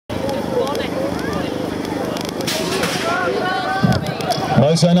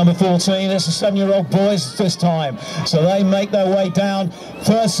Moto number 14, it's the 7-year-old boys this time. So they make their way down.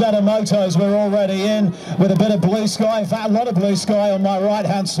 First set of motos we're already in with a bit of blue sky. In fact, a lot of blue sky on my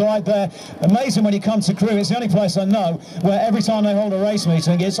right-hand side there. Amazing when you come to Crewe. It's the only place I know where every time they hold a race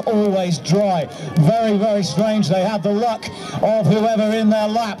meeting, it's always dry. Very, very strange. They have the luck of whoever in their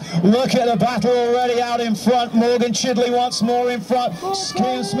lap. Look at the battle already out in front. Morgan Chidley once more in front.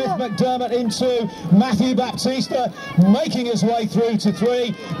 Kean Smith-McDermott into Matthew Baptista, making his way through to 3.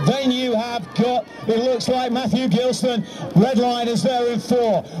 Then you have got, it looks like Matthew Gilston. Red line is there in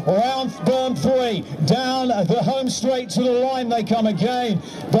 4. Around berm 3. Down the home straight to the line they come again.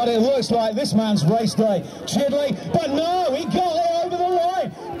 But it looks like this man's race day. Chidley, but no, he got it over the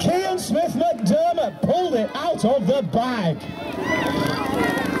line. Kean Smith-McDermott pulled it out of the bag.